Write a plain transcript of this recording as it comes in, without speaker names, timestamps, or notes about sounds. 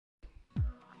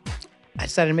I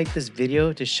decided to make this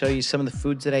video to show you some of the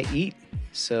foods that I eat.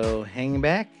 So hang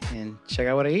back and check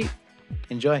out what I eat.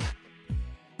 Enjoy.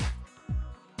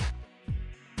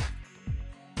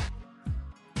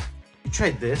 You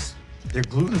tried this. They're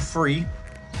gluten-free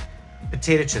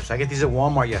potato chips. I got these at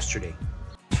Walmart yesterday.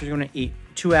 So you're gonna eat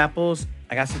 2 apples.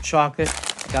 I got some chocolate,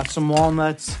 got some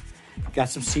walnuts, got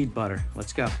some seed butter.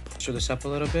 Let's go. Stir this up a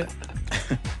little bit.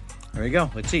 There we go,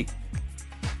 let's eat.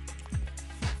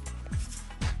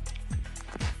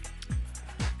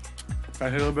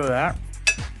 Got a little bit of that.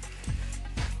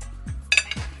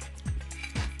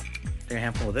 Take a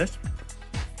handful of this.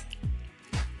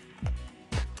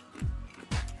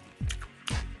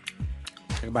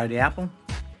 Take a bite of the apple.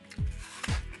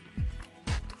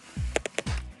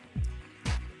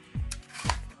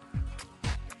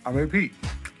 I'll repeat.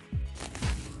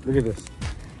 Look at this.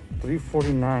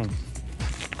 $3.49.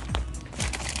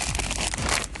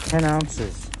 10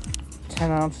 ounces.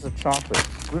 10 ounces of chocolate.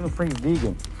 Gluten-free,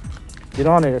 vegan. Get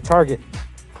on it at Target.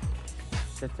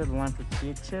 Set the line for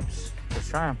tortilla chips. Let's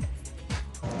try them.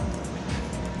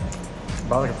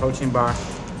 Bought like a protein bar.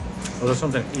 Or there's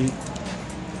something to eat.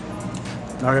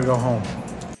 Now I gotta go home.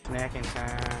 Snacking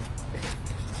time.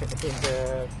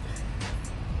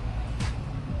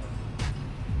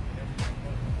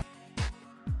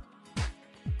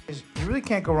 You really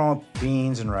can't go wrong with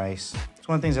beans and rice. It's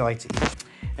one of the things I like to eat.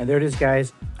 And there it is,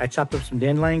 guys. I chopped up some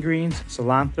dandelion greens,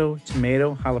 cilantro,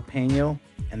 tomato, jalapeno,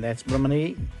 and that's what I'm gonna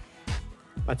eat.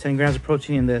 About 10 grams of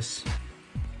protein in this.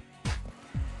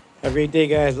 Have a great day,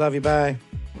 guys. Love you. Bye.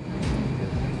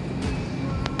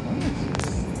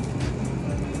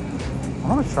 I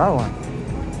want to try one.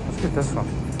 Let's get this one.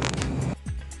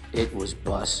 It was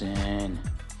bussin'.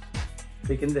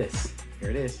 Picking this.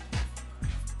 Here it is.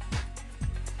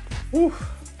 Woo.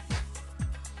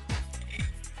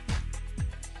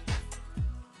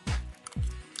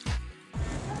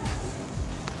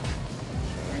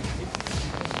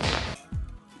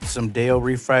 Some Dale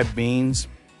refried beans,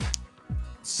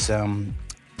 some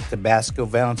Tabasco,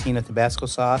 Valentina Tabasco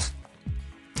sauce,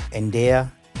 and Dea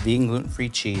vegan gluten-free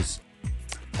cheese.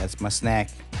 That's my snack.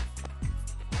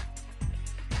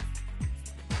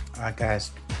 All right,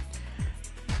 guys.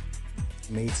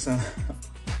 Made some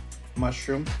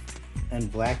mushroom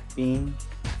and black bean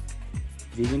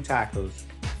vegan tacos.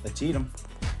 Let's eat them.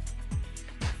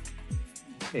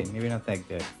 Okay, maybe not that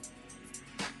good.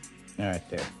 All right,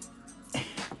 there.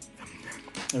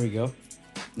 There we go.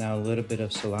 Now a little bit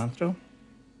of cilantro.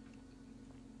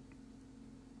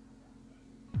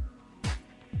 There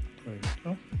we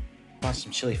go. Want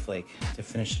some chili flake to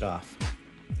finish it off.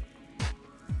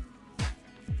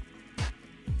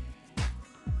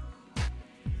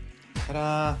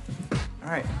 Ta-da! All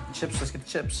right, chips, let's get the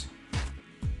chips.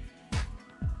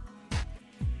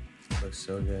 Looks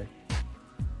so good.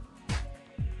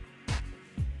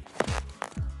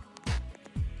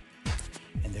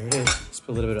 And there it is. Let's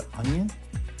put a little bit of onion.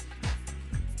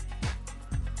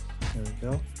 There we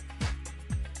go.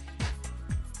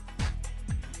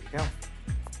 There we go.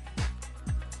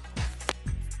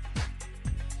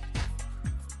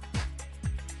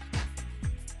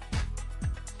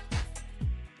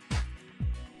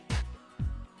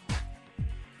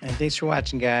 And thanks for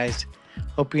watching, guys.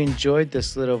 Hope you enjoyed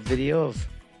this little video of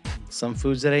some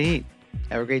foods that I eat.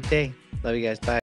 Have a great day. Love you guys. Bye.